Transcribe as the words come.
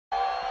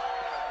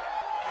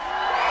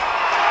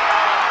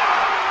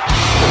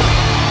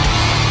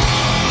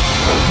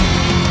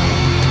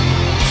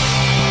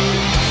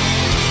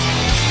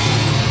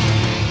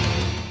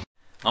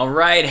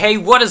Alright, hey,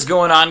 what is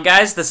going on,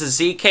 guys? This is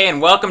ZK,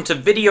 and welcome to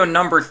video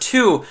number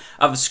 2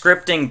 of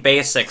Scripting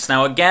Basics.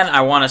 Now, again,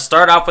 I want to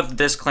start off with a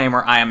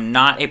disclaimer. I am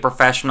not a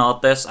professional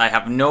at this. I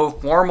have no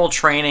formal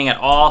training at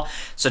all,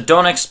 so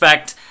don't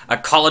expect a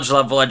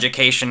college-level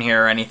education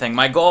here or anything.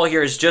 My goal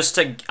here is just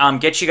to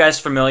get you guys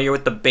familiar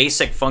with the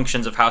basic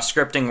functions of how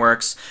scripting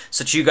works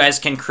so that you guys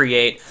can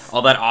create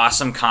all that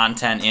awesome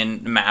content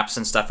in maps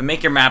and stuff and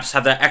make your maps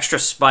have that extra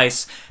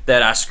spice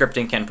that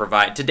scripting can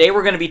provide. Today,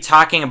 we're going to be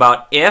talking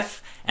about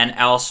if and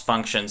else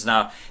functions.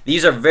 Now,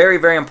 these are very,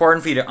 very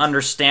important for you to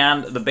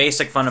understand the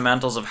basic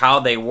fundamentals of how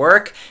they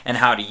work and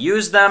how to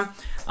use them,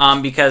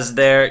 because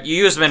you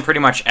use them in pretty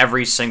much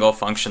every single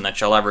function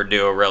that you'll ever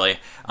do, really.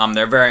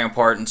 They're very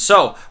important.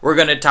 So, we're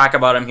going to talk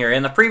about them here.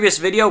 In the previous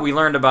video, we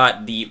learned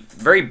about the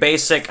very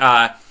basic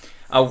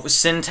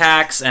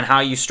syntax and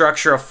how you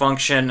structure a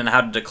function and how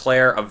to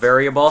declare a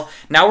variable.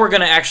 Now we're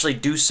going to actually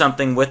do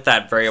something with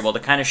that variable to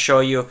kind of show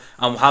you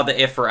how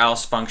the if or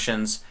else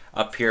functions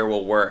up here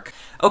will work.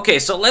 Okay,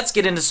 so let's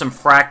get into some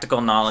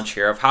practical knowledge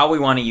here of how we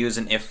want to use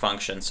an if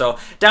function. So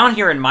down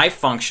here in my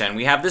function,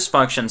 we have this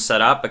function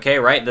set up, okay,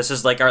 right? This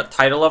is like our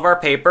title of our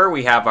paper.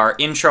 We have our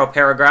intro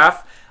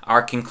paragraph,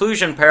 our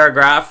conclusion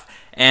paragraph,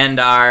 and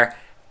our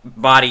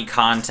body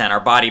content, our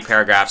body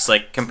paragraphs,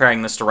 like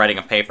comparing this to writing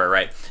a paper,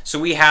 right? So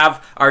we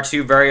have our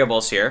two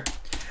variables here.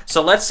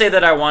 So let's say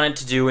that I wanted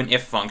to do an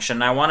if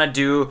function. I want to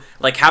do,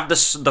 like, have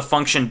the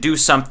function do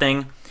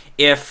something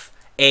if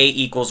a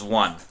equals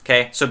 1,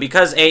 okay? So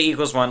because a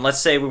equals 1, let's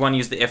say we want to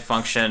use the if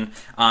function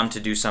to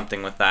do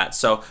something with that.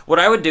 So what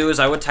I would do is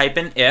I would type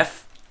in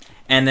if,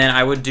 and then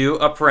I would do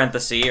a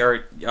parenthesis,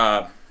 or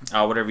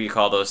whatever you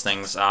call those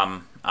things.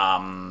 Can't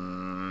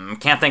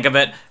think of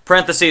it.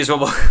 Parentheses,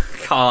 what we'll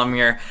call them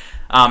here.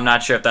 I'm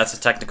not sure if that's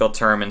a technical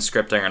term in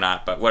scripting or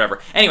not, but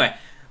whatever. Anyway,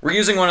 we're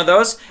using one of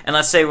those, and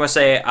let's say we'll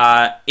say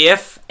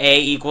if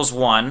a equals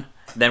 1,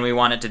 then we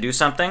want it to do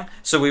something.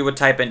 So we would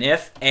type in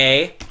if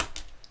a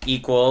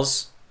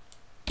equals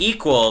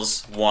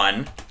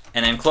 1,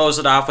 and then close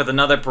it off with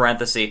another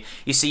parenthesis.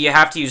 You see, you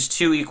have to use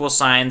two equal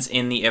signs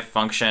in the if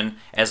function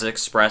as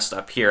expressed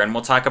up here, and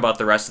we'll talk about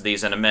the rest of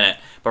these in a minute.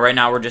 But right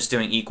now we're just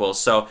doing equals.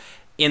 So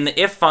in the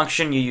if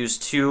function, you use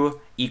two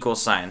equal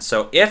signs.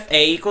 So if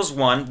a equals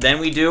 1, then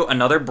we do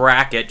another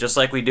bracket, just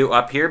like we do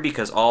up here,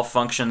 because all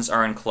functions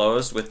are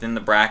enclosed within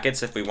the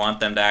brackets if we want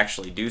them to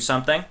actually do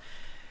something,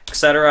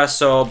 etc.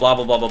 So blah,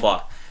 blah, blah, blah,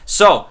 blah.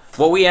 So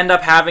what we end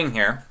up having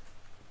here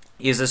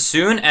is as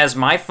soon as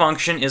my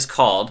function is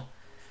called,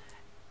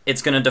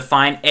 it's going to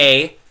define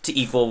a to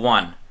equal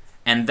 1.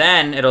 And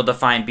then it'll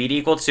define b to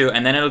equal 2,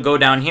 and then it'll go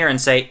down here and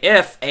say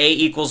if a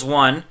equals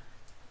 1,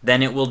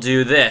 then it will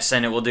do this,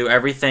 and it will do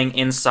everything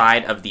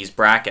inside of these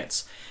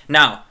brackets.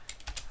 Now,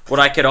 what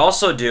I could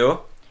also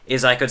do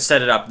is I could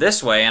set it up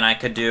this way, and I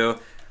could do,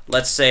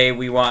 let's say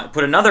we want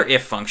put another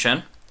if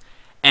function,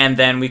 and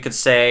then we could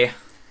say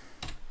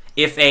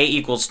if a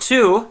equals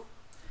 2,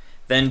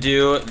 then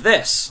do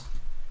this.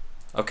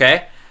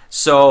 Okay?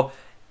 So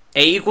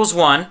a equals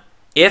 1,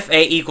 if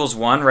a equals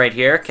 1 right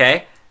here,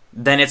 okay,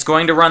 then it's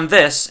going to run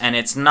this, and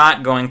it's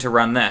not going to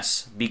run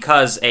this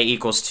because a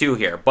equals 2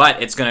 here.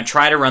 But it's going to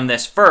try to run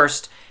this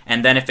first,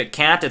 and then if it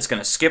can't, it's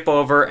going to skip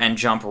over and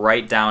jump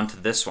right down to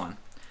this one.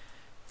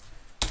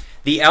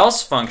 The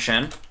else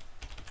function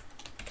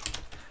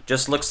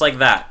just looks like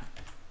that.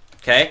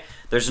 Okay?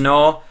 There's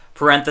no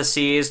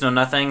parentheses, no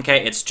nothing,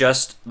 okay? It's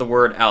just the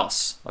word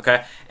else,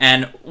 okay?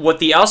 And what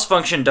the else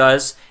function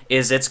does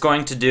is it's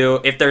going to do,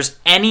 if there's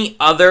any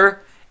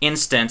other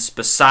instance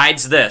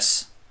besides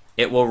this,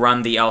 it will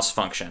run the else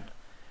function.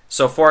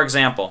 So for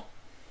example,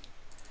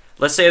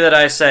 let's say that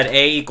I said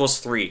a equals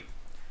 3.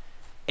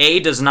 A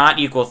does not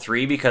equal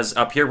 3 because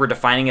up here we're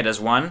defining it as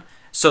 1.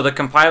 So the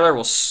compiler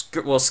will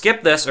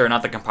skip this, or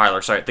not the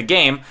compiler, sorry, the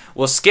game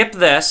will skip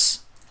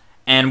this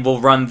and will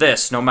run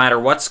this no matter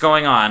what's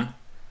going on,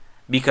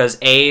 because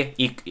a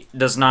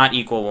does not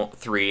equal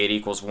 3, it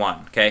equals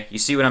 1, okay? You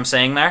see what I'm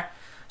saying there?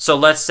 So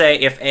let's say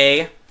if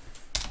a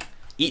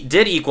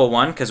did equal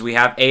 1, because we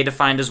have a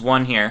defined as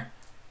 1 here,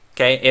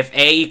 okay? If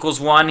a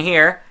equals 1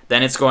 here,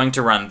 then it's going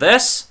to run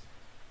this,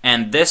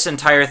 and this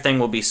entire thing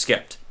will be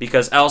skipped,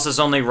 because else is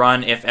only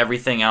run if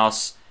everything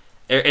else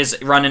is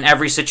run in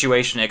every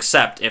situation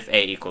except if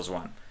a equals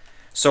 1.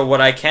 So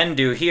what I can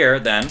do here,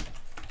 then,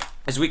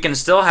 is we can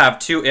still have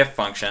two if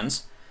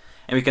functions,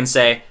 and we can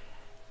say,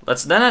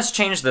 let's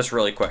change this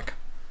really quick,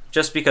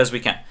 just because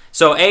we can.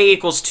 So a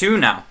equals 2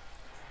 now.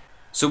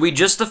 So we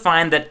just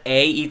defined that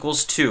a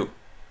equals 2.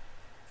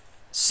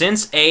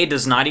 Since a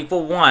does not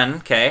equal 1,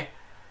 okay,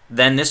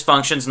 then this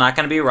function's not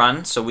going to be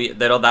run, so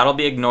that'll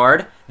be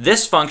ignored.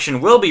 This function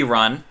will be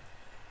run,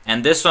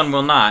 and this one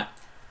will not,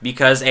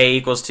 because a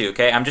equals 2,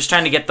 okay? I'm just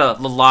trying to get the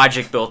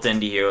logic built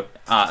into you,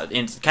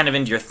 kind of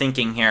into your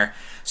thinking here,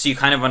 so you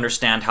kind of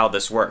understand how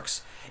this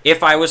works.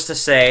 If I was to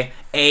say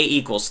a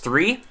equals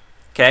 3,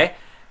 okay,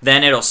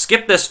 then it'll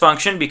skip this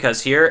function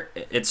because here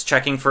it's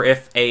checking for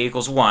if a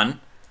equals 1.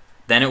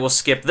 Then it will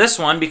skip this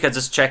one because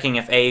it's checking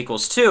if a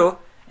equals 2,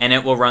 and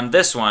it will run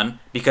this one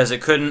because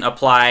it couldn't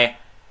apply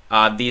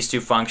these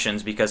two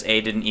functions because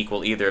a didn't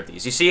equal either of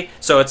these. You see?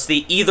 So it's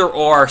the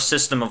either-or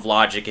system of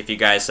logic. If you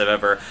guys have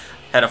ever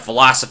had a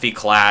philosophy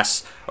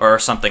class or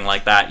something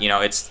like that, you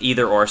know, it's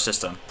either-or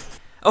system.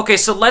 Okay,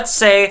 so let's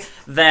say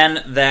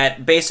then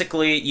that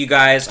basically you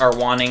guys are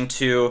wanting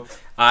to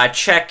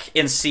check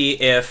and see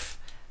if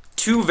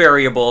two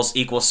variables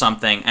equal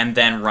something and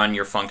then run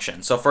your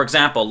function. So for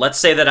example, let's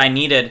say that I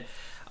needed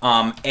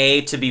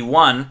a to be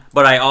 1,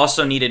 but I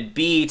also needed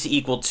b to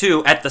equal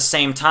 2 at the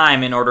same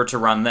time in order to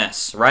run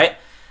this, right?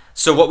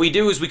 So what we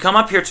do is we come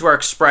up here to our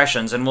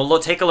expressions, and we'll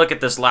take a look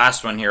at this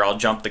last one here. I'll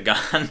jump the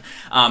gun.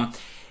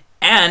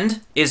 And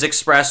is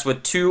expressed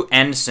with two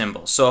end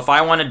symbols. So if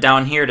I wanted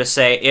down here to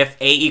say if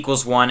a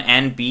equals 1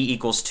 and b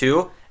equals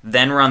 2,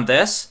 then run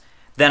this,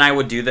 then I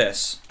would do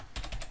this.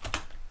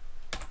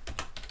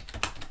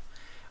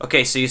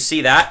 Okay, so you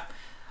see that?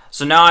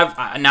 So now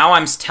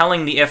I'm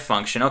telling the if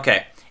function,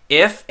 okay,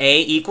 if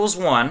a equals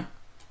 1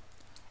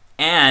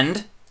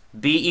 and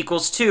b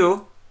equals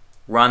 2,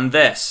 run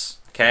this,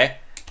 okay?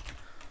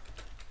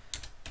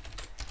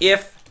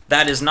 If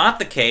that is not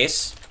the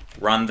case,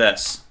 run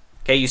this.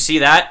 Okay, you see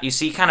that? You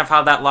see kind of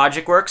how that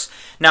logic works?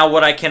 Now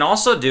what I can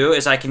also do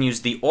is I can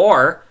use the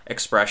OR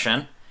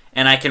expression,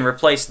 and I can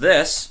replace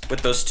this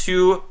with those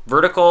two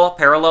vertical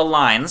parallel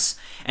lines,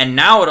 and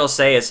now what it'll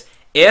say is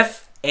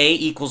if a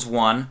equals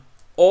 1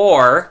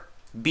 or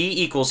b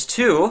equals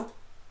 2,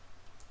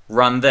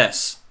 run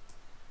this.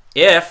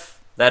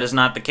 If that is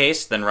not the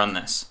case, then run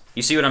this.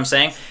 You see what I'm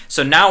saying?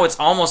 So now it's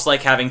almost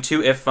like having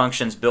two if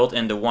functions built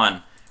into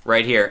one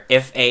right here.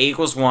 If a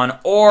equals 1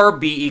 or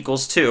b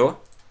equals 2,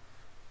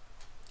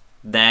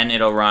 then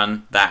it'll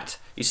run that.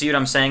 You see what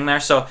I'm saying there?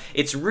 So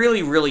it's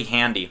really, really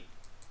handy.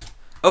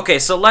 Okay,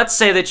 so let's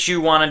say that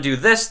you want to do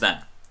this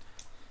then.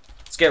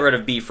 Let's get rid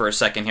of b for a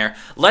second here.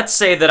 Let's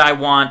say that I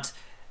want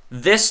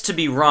this to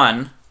be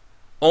run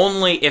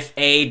only if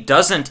a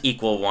doesn't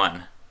equal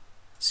 1.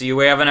 See,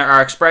 we have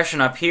our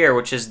expression up here,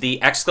 which is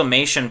the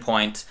exclamation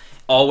point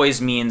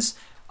always means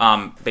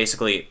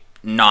basically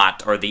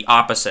not, or the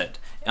opposite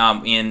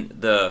in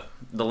the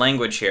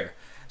language here.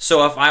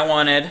 So if I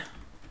wanted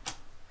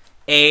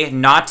a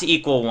not to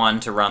equal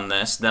 1 to run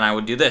this, then I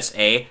would do this.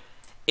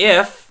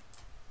 If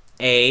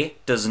a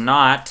does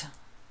not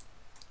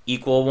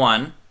equal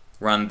 1,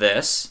 run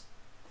this.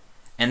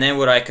 And then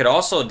what I could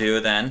also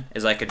do then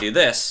is I could do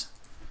this.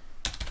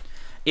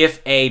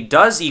 If a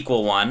does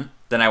equal 1,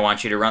 then I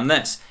want you to run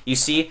this. You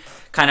see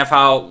kind of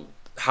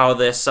how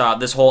this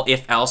this whole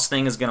if-else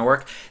thing is going to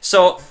work?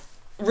 So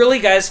really,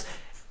 guys,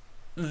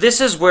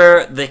 this is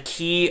where the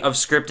key of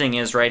scripting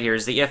is right here,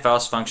 is the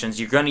if-else functions.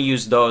 You're going to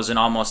use those in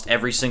almost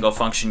every single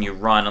function you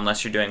run,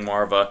 unless you're doing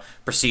more of a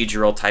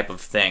procedural type of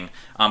thing.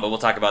 But we'll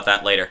talk about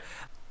that later.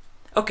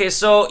 Okay,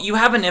 so you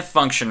have an if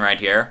function right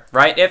here,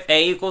 right? If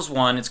a equals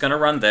 1, it's going to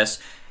run this.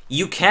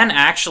 You can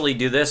actually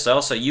do this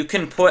also. You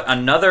can put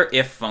another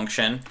if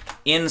function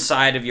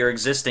inside of your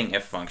existing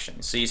if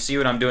function. So you see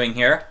what I'm doing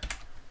here?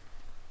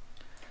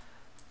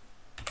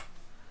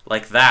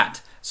 Like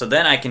that. So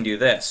then I can do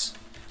this,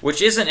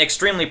 which isn't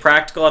extremely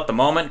practical at the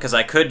moment because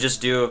I could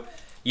just do,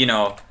 you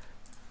know,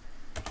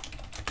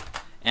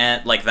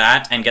 and like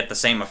that and get the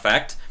same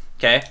effect,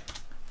 okay?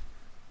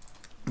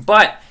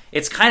 But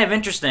it's kind of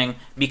interesting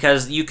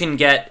because you can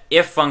get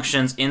if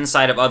functions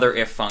inside of other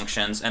if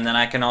functions, and then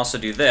I can also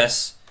do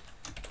this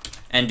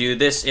and do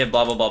this if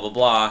blah blah blah blah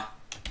blah,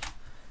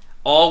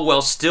 all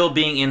while still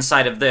being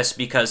inside of this,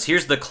 because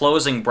here's the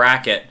closing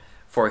bracket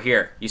for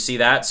here. You see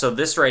that? So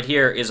this right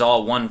here is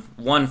all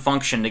one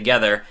function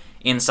together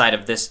inside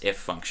of this if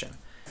function.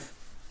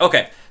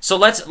 Okay, so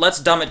let's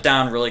dumb it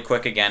down really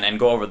quick again and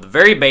go over the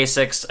very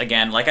basics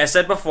again. Like I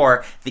said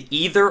before, the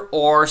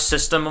either-or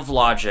system of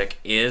logic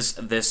is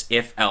this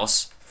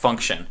if-else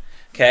function.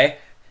 Okay?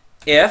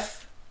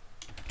 If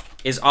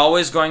is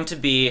always going to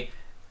be,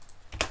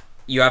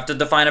 you have to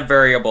define a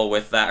variable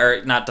with that,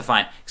 or not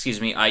define, excuse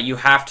me, you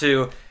have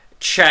to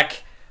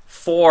check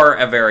for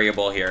a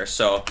variable here.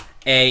 So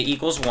a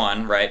equals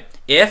 1, right?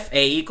 If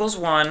a equals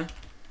 1,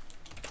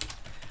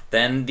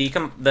 then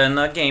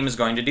the game is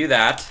going to do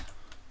that.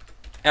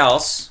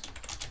 Else,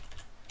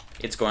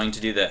 it's going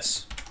to do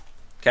this.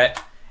 Okay?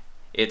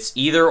 It's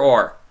either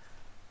or.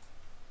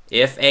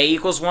 If a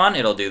equals 1,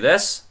 it'll do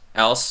this.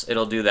 Else,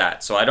 it'll do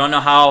that. So I don't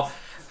know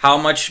how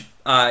much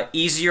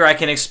easier I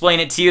can explain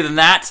it to you than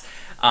that.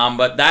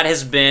 But that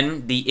has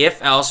been the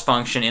if-else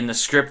function in the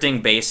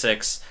Scripting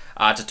Basics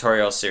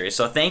tutorial series.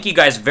 So thank you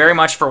guys very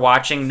much for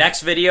watching.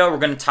 Next video, we're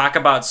going to talk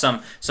about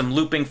some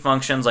looping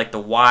functions like the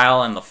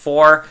while and the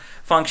for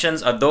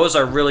functions. Those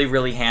are really,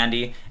 really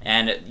handy,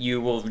 and you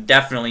will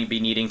definitely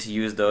be needing to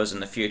use those in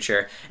the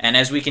future. And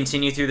as we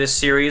continue through this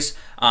series,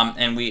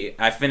 and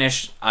I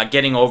finish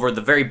getting over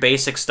the very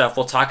basic stuff,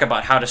 we'll talk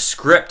about how to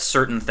script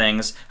certain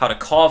things, how to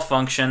call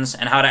functions,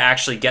 and how to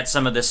actually get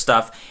some of this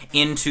stuff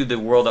into the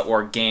World at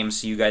War game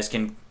so you guys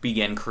can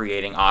begin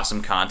creating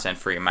awesome content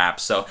for your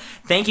maps. So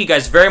thank you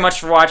guys very much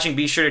for watching.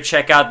 Be sure to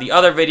check out the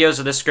other videos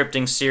of this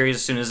scripting series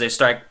as soon as they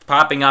start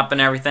popping up and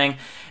everything,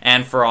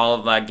 and for all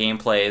of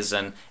gameplays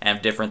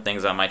and different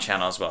things on my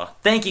channel as well.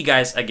 Thank you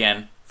guys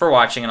again for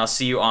watching, and I'll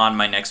see you on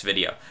my next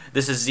video.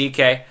 This is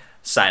ZK,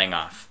 signing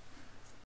off.